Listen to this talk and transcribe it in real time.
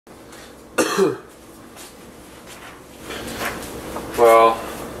Well,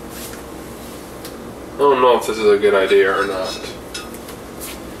 I don't know if this is a good idea or not,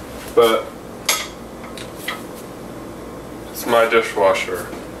 but it's my dishwasher.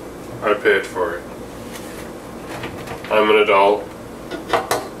 I paid for it. I'm an adult.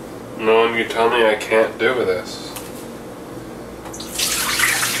 No one can tell me I can't do this.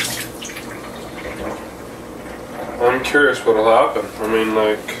 I'm curious what'll happen. I mean,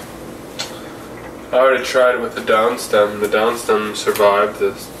 like, I already tried it with the downstem. The downstem survived.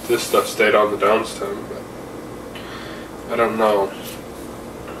 This stuff stayed on the downstem, but I don't know.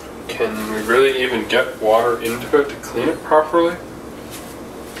 Can we really even get water into it to clean it properly?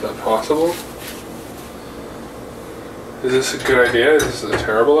 Is that possible? Is this a good idea? Is this a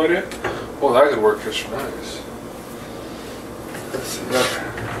terrible idea? Well, that could work just nice. Let's see that.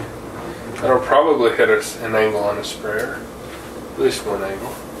 That'll probably hit an angle on a sprayer. At least one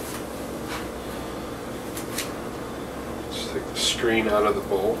angle. Just take the screen out of the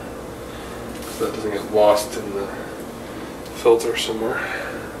bowl so that doesn't get lost in the filter somewhere.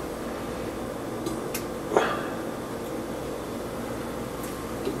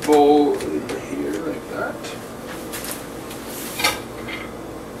 The bowl in here like that.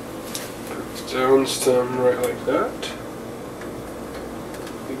 Put the downstem right like that,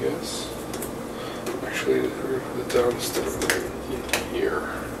 I guess. Actually, we're going to put the downstem in here.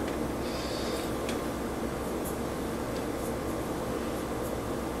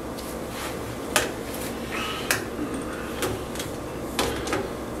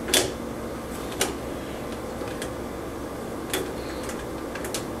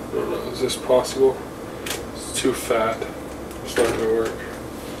 I don't know, is this possible? It's too fat. It's not going to work.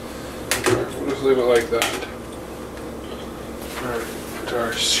 Alright, we'll just leave it like that. Alright, put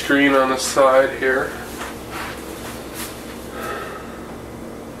our screen on the side here.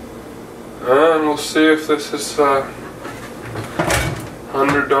 And we'll see if this is a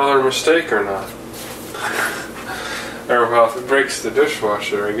 $100 mistake or not. Or well, if it breaks the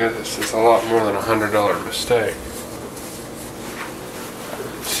dishwasher, I guess this is a lot more than a $100 mistake.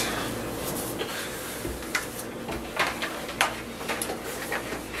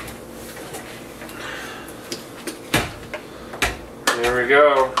 There we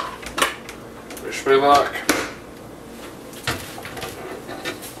go. Wish me luck.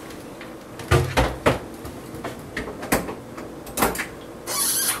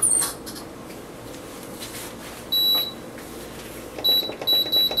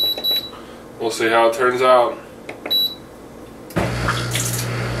 We'll see how it turns out.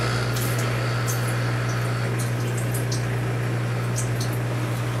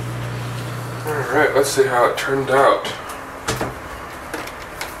 Alright, let's see how it turned out.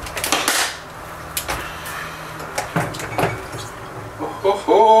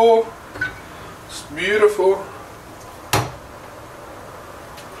 Oh, it's beautiful. It's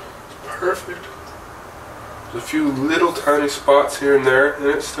perfect. There's a few little tiny spots here and there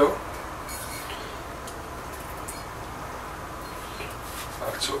in it still.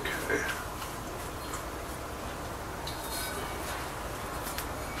 That's okay.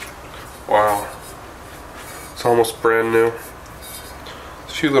 Wow. It's almost brand new. There's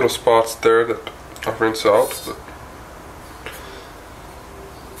a few little spots there that I'll rinse out, but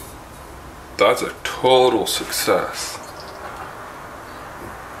that's a total success.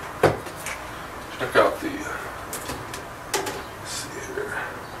 Check out the, let's see here.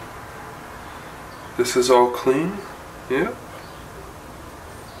 This is all clean, yeah.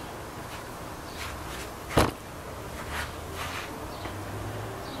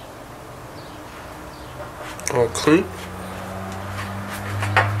 All clean.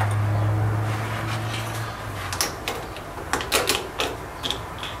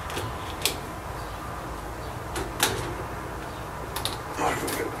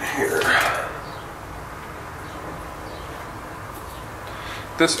 Here.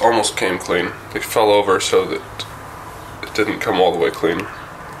 This almost came clean. It fell over so that it didn't come all the way clean.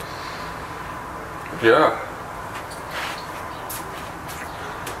 Yeah.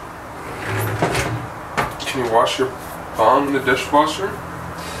 Can you wash your bong in the dishwasher?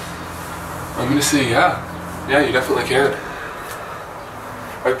 I'm gonna say yeah. Yeah, you definitely can.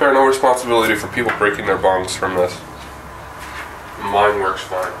 I bear no responsibility for people breaking their bongs from this. Mine works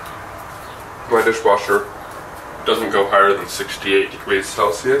fine. My dishwasher doesn't go higher than 68 degrees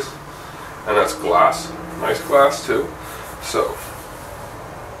Celsius, and that's glass. Nice glass too. So,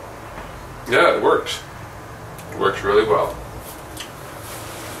 yeah, it works. It works really well.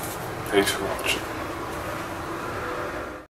 Thanks for watching.